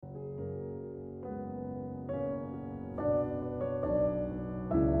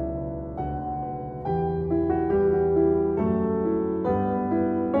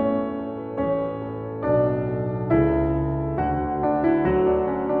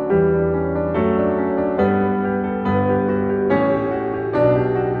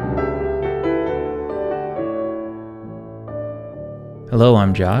Hello,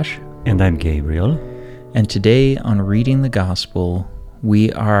 I'm Josh. And I'm Gabriel. And today on Reading the Gospel,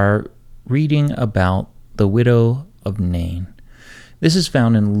 we are reading about the widow of Nain. This is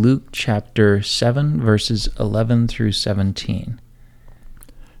found in Luke chapter 7, verses 11 through 17.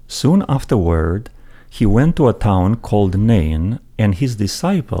 Soon afterward, he went to a town called Nain, and his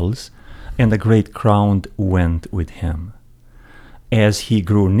disciples and a great crowd went with him. As he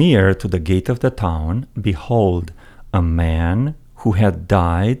drew near to the gate of the town, behold, a man who had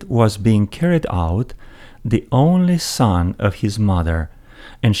died was being carried out, the only son of his mother,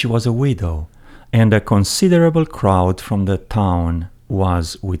 and she was a widow, and a considerable crowd from the town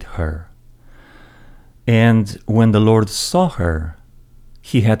was with her. And when the Lord saw her,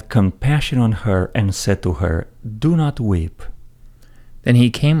 he had compassion on her and said to her, "Do not weep." Then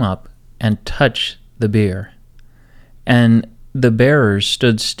he came up and touched the bier, and the bearers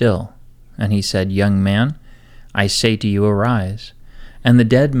stood still. And he said, "Young man, I say to you, arise." And the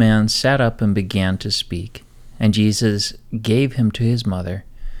dead man sat up and began to speak. And Jesus gave him to his mother.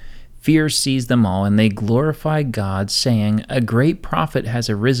 Fear seized them all, and they glorified God, saying, "A great prophet has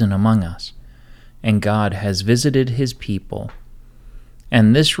arisen among us, and God has visited his people."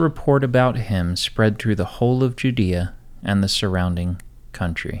 And this report about him spread through the whole of Judea and the surrounding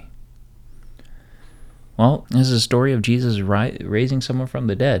country. Well, this is a story of Jesus raising someone from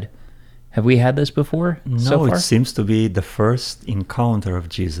the dead. Have we had this before so far? No, it seems to be the first encounter of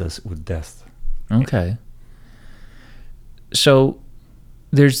Jesus with death. Okay. So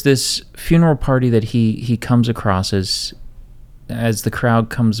there's this funeral party that he comes across as the crowd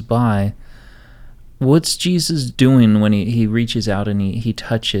comes by. What's Jesus doing when he reaches out and he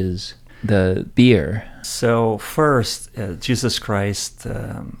touches the bier? So first, Jesus Christ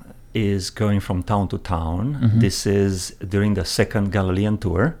is going from town to town. Mm-hmm. This is during the second Galilean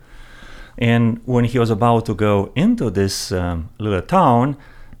tour. And when he was about to go into this little town,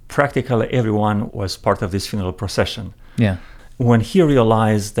 practically everyone was part of this funeral procession. Yeah. When he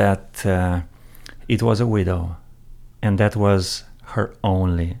realized that it was a widow, and that was her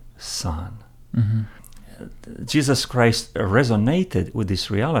only son. Mm-hmm. Jesus Christ resonated with this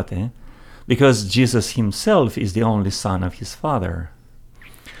reality because Jesus himself is the only son of his Father.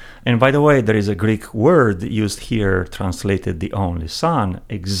 And by the way, there is a Greek word used here translated the only son.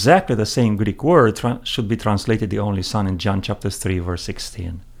 Exactly the same Greek word should be translated the only son in John chapter 3, verse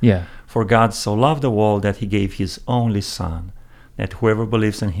 16. Yeah. For God so loved the world that he gave his only son, that whoever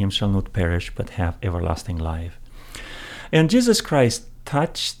believes in him shall not perish but have everlasting life. And Jesus Christ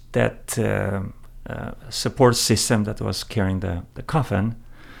touched that support system that was carrying the coffin,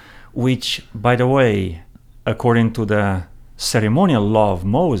 which, by the way, according to the ceremonial law of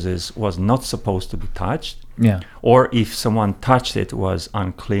Moses, was not supposed to be touched. Yeah. Or if someone touched it, was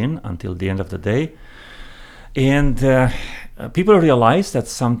unclean until the end of the day. And people realize that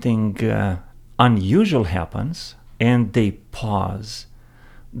something unusual happens, and they pause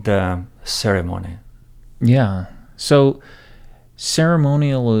the ceremony. Yeah. So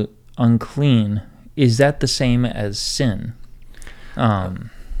ceremonial unclean, is that the same as sin?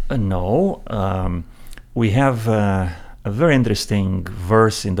 No. We have a very interesting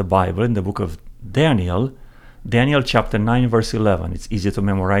verse in the Bible, in the book of Daniel chapter 9, verse 11. It's easy to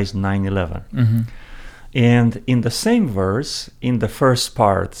memorize, 9:11. Mm-hmm. And in the same verse, in the first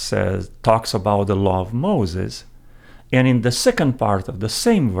part, talks about the law of Moses. And in the second part of the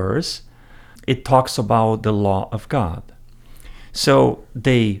same verse, it talks about the law of God. So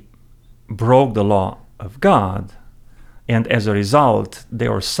they broke the law of God, and as a result, they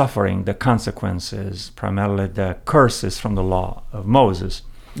were suffering the consequences, primarily the curses from the law of Moses.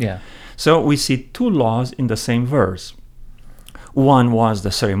 Yeah. So we see two laws in the same verse. One was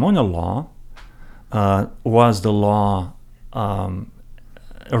the ceremonial law, was the law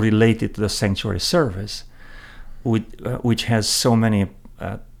related to the sanctuary service, which has so many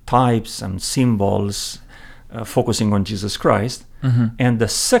types and symbols focusing on Jesus Christ. Mm-hmm. And the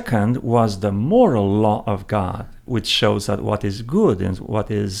second was the moral law of God, which shows that what is good and what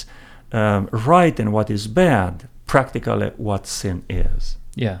is right and what is bad, practically what sin is.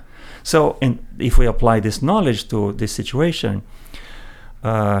 Yeah. So if we apply this knowledge to this situation,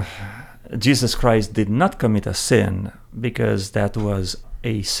 Jesus Christ did not commit a sin because that was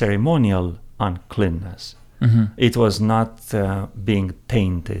a ceremonial uncleanness. Mm-hmm. It was not being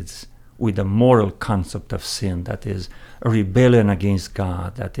tainted with the moral concept of sin, that is rebellion against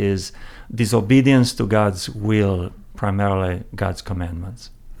God, that is disobedience to God's will, primarily God's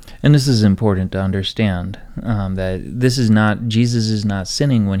commandments. And this is important to understand, that Jesus is not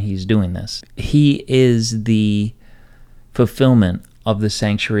sinning when he's doing this. He is the fulfillment of the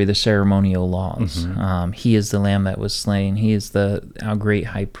sanctuary, the ceremonial laws. He is the lamb that was slain. He is our great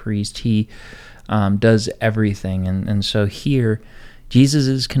high priest. He does everything. And so here, Jesus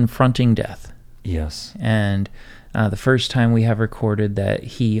is confronting death. Yes. And the first time we have recorded that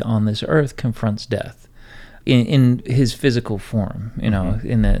he on this earth confronts death in his physical form,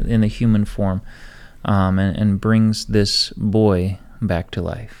 in the human form, and brings this boy back to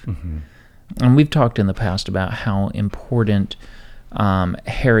life. And we've talked in the past about how important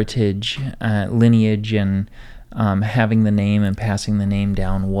heritage, lineage, and having the name and passing the name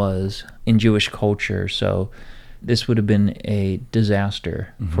down was in Jewish culture. So this would have been a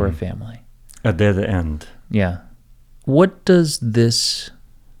disaster for a family. A dead end. Yeah. What does this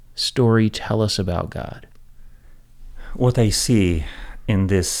story tell us about God? What I see in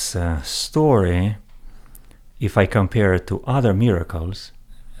this story, if I compare it to other miracles,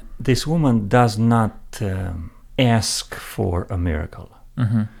 this woman does not ask for a miracle.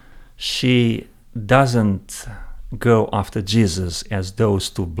 She doesn't go after Jesus as those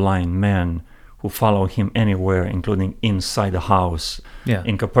two blind men who follow him anywhere, including inside the house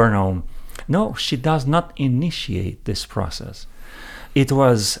in Capernaum. No, she does not initiate this process. It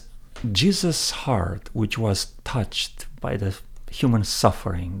was Jesus' heart which was touched by the human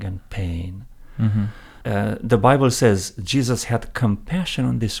suffering and pain. The Bible says Jesus had compassion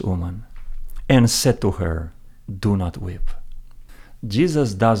on this woman and said to her, "Do not weep."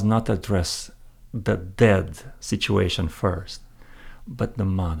 Jesus does not address the dead situation first, but the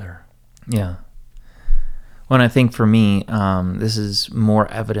mother. Yeah. Well, I think for me, this is more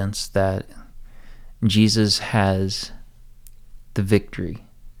evidence that Jesus has the victory.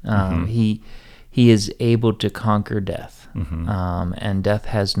 He is able to conquer death, and death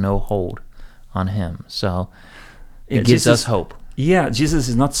has no hold on him. So it gives us hope. Yeah, Jesus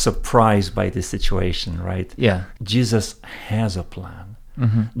is not surprised by this situation, right? Yeah. Jesus has a plan.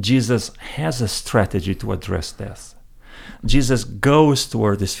 Jesus has a strategy to address death. Jesus goes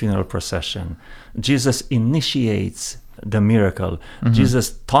toward this funeral procession. Jesus initiates the miracle.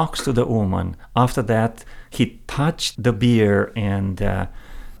 Jesus talks to the woman. After that, he touched the bier and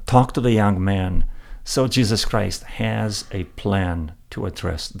talked to the young man. So Jesus Christ has a plan to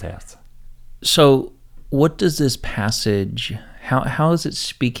address death. So what does this passage, how is it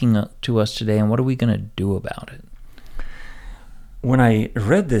speaking to us today, and what are we going to do about it? When I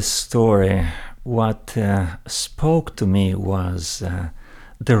read this story, what spoke to me was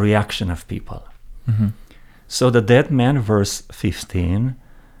the reaction of people. So the dead man, verse 15,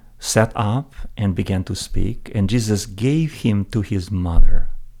 sat up and began to speak, and Jesus gave him to his mother.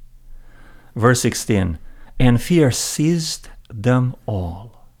 Verse 16, and fear seized them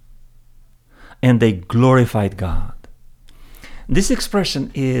all, and they glorified God. This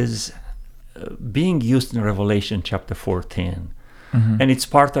expression is being used in Revelation chapter 14. And it's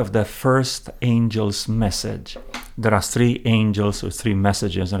part of the first angel's message. There are three angels with three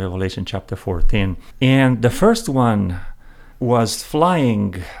messages in Revelation chapter 14. And the first one was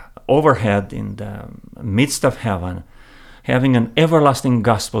flying overhead in the midst of heaven, having an everlasting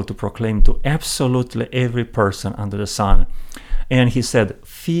gospel to proclaim to absolutely every person under the sun. And he said,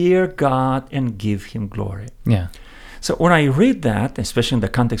 "Fear God and give him glory." Yeah. So when I read that, especially in the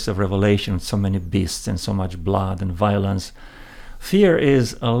context of Revelation, so many beasts and so much blood and violence, fear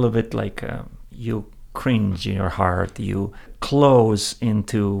is a little bit like you cringe in your heart, you close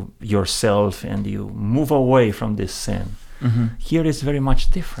into yourself, and you move away from this sin. Here is very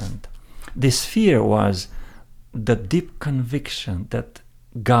much different. This fear was the deep conviction that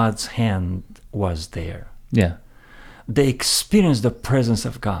God's hand was there. Yeah. They experienced the presence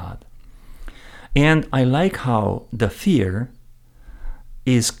of God. And I like how the fear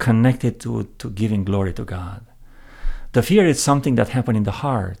is connected to giving glory to God. The fear is something that happened in the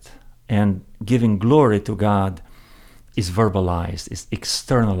heart, and giving glory to God is verbalized, is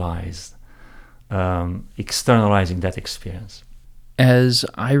externalized, externalizing that experience. As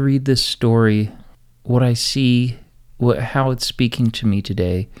I read this story, what I see, how it's speaking to me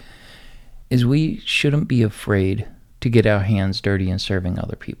today, is we shouldn't be afraid to get our hands dirty in serving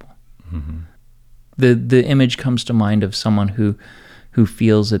other people. The image comes to mind of someone who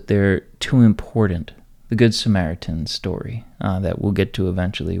feels that they're too important. The Good Samaritan story that we'll get to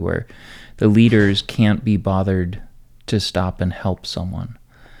eventually, where the leaders can't be bothered to stop and help someone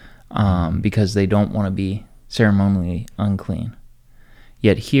because they don't want to be ceremonially unclean.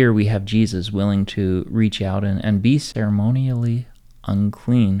 Yet here we have Jesus willing to reach out and be ceremonially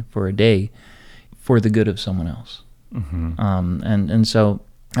unclean for a day for the good of someone else. And so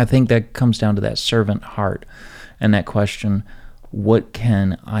I think that comes down to that servant heart and that question, what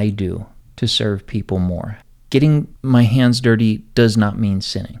can I do to serve people more? getting my hands dirty does not mean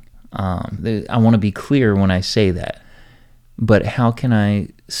sinning. I want to be clear when I say that. But how can I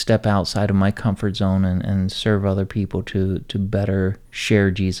step outside of my comfort zone and serve other people to better share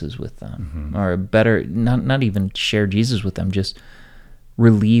Jesus with them? Or better, not even share Jesus with them, just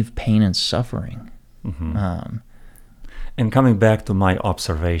relieve pain and suffering. And coming back to my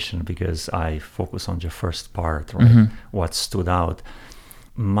observation, because I focus on the first part, right? What stood out.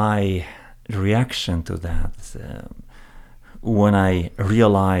 My reaction to that, when I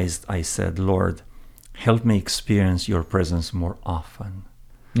realized, I said, Lord, help me experience your presence more often.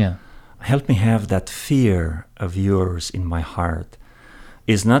 Yeah. Help me have that fear of yours in my heart.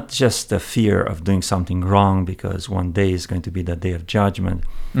 It's not just the fear of doing something wrong because one day is going to be the day of judgment.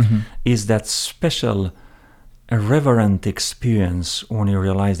 It's that special, reverent experience when you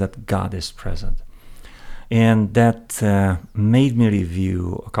realize that God is present. And that made me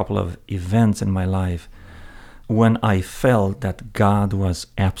review a couple of events in my life when I felt that God was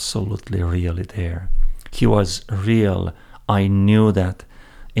absolutely really there. He was real. I knew that.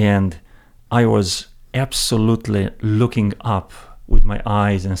 And I was absolutely looking up with my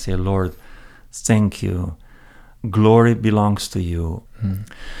eyes and say, Lord, thank you. Glory belongs to you.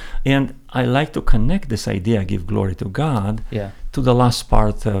 And I like to connect this idea, give glory to God, to the last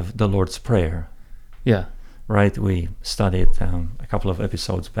part of the Lord's Prayer. Yeah. Right? We studied a couple of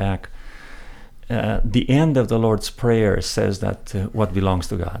episodes back. The end of the Lord's Prayer says that what belongs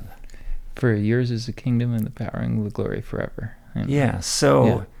to God. For yours is the kingdom and the power and the glory forever.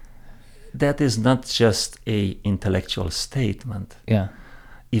 So that is not just a intellectual statement.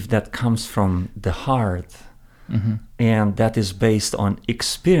 If that comes from the heart, and that is based on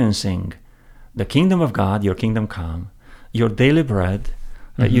experiencing the kingdom of God, your kingdom come, your daily bread,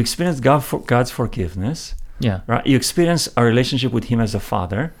 right? You experience God's forgiveness, right? You experience a relationship with Him as a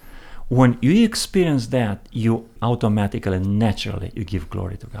Father. When you experience that, you automatically, naturally, you give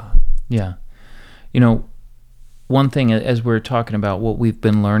glory to God. Yeah. One thing, as we're talking about what we've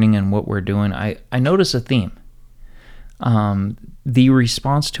been learning and what we're doing, I notice a theme. The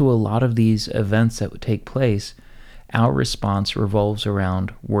response to a lot of these events that would take place, our response revolves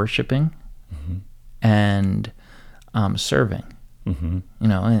around worshiping and serving. And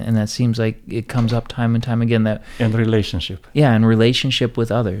that seems like it comes up time and time again. And relationship. Yeah, and relationship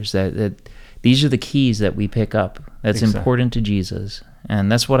with others. That these are the keys that we pick up. That's important to Jesus.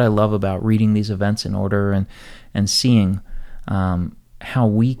 And that's what I love about reading these events in order and seeing how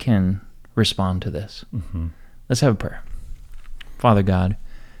we can respond to this. Let's have a prayer. Father God,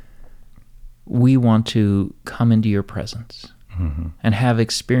 we want to come into your presence and have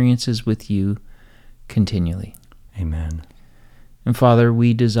experiences with you continually. Amen. And Father,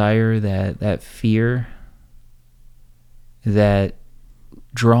 we desire that fear that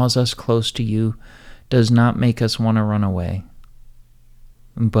draws us close to you does not make us want to run away,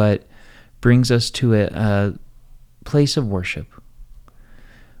 but brings us to a place of worship.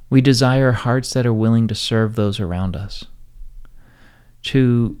 We desire hearts that are willing to serve those around us,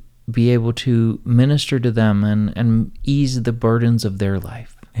 to be able to minister to them and ease the burdens of their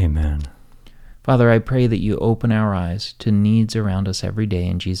life. Amen. Father, I pray that you open our eyes to needs around us every day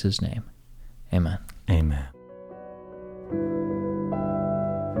in Jesus' name. Amen. Amen.